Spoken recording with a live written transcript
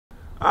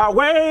I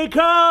wake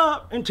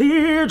up and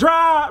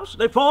teardrops,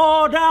 they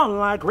fall down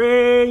like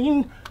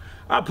rain.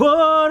 I put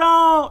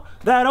on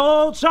that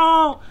old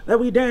song that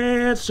we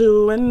danced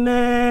to, and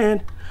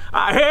then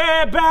I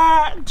head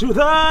back to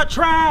the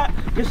track.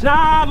 It's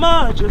not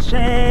much has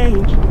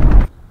changed.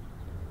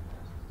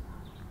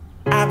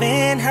 I've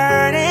been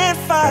hurt and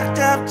fucked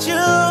up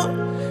too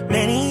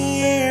many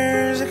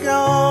years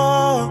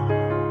ago,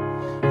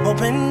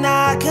 hoping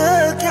I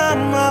could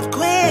come up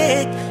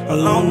quick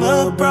along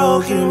the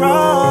broken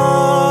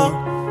road.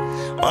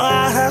 Well,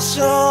 I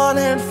hustled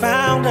and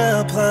found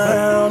a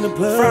plug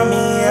from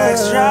me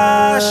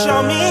extra,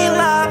 show me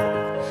love.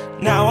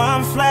 Now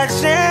I'm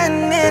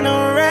flexing in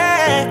a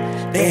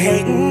wreck, they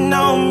hating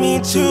on me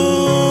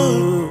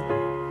too.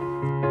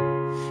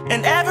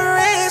 And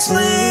every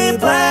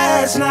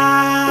sleepless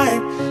night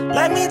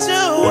led me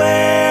to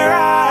where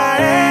I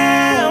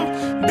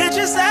am.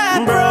 Bitches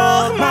that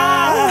broke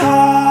my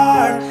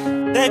heart,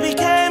 they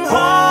became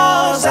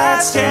hoes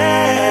that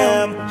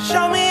scam.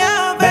 Show me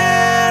a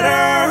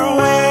better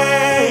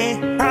way,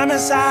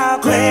 promise I'll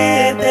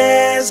quit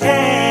this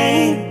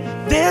game.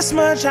 This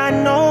much I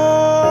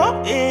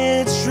know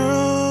it's true.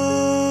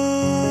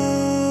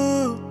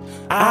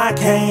 I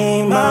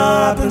came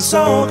up and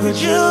so could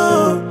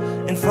you,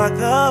 and fuck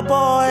the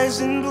boys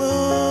in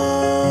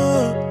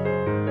blue.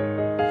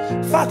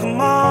 Fuck them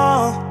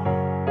all.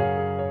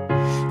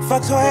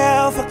 Fuck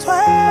 12, fuck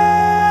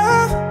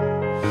 12.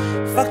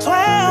 Fuck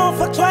 12,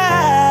 fuck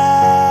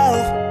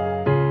 12.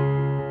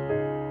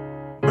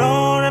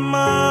 Rolling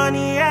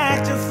money,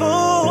 act a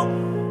fool.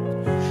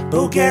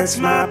 Who gets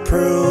my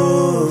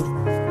proof?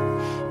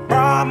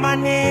 Brought my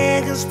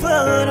niggas,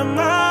 put them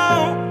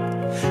on.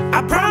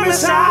 I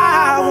promise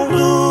I won't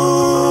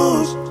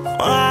lose.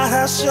 I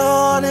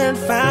hustled and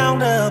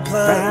found a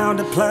plug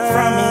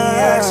from me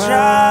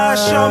extra,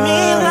 show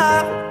me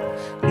love.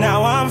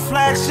 Now I'm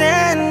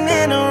flexing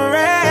in a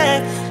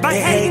wreck, they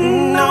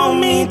hating on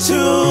me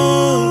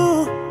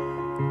too.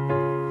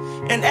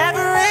 And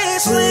every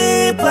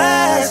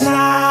sleepless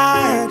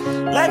night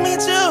led me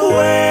to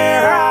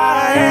where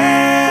I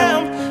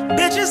am.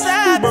 Bitches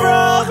that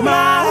broke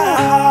my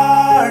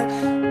heart,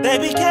 they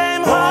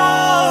became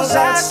hoes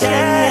that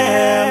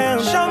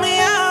scam. Show me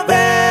a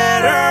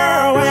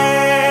better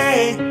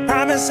way,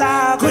 promise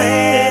I'll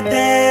quit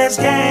this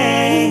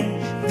game.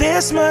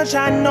 This much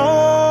I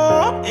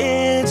know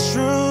it's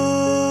true.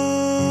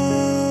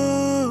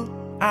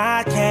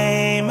 I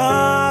came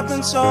up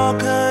and so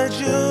could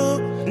you,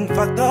 and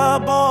fuck the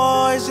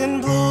boys in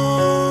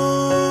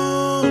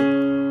blue.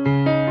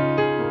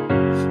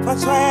 For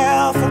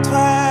 12, for 12.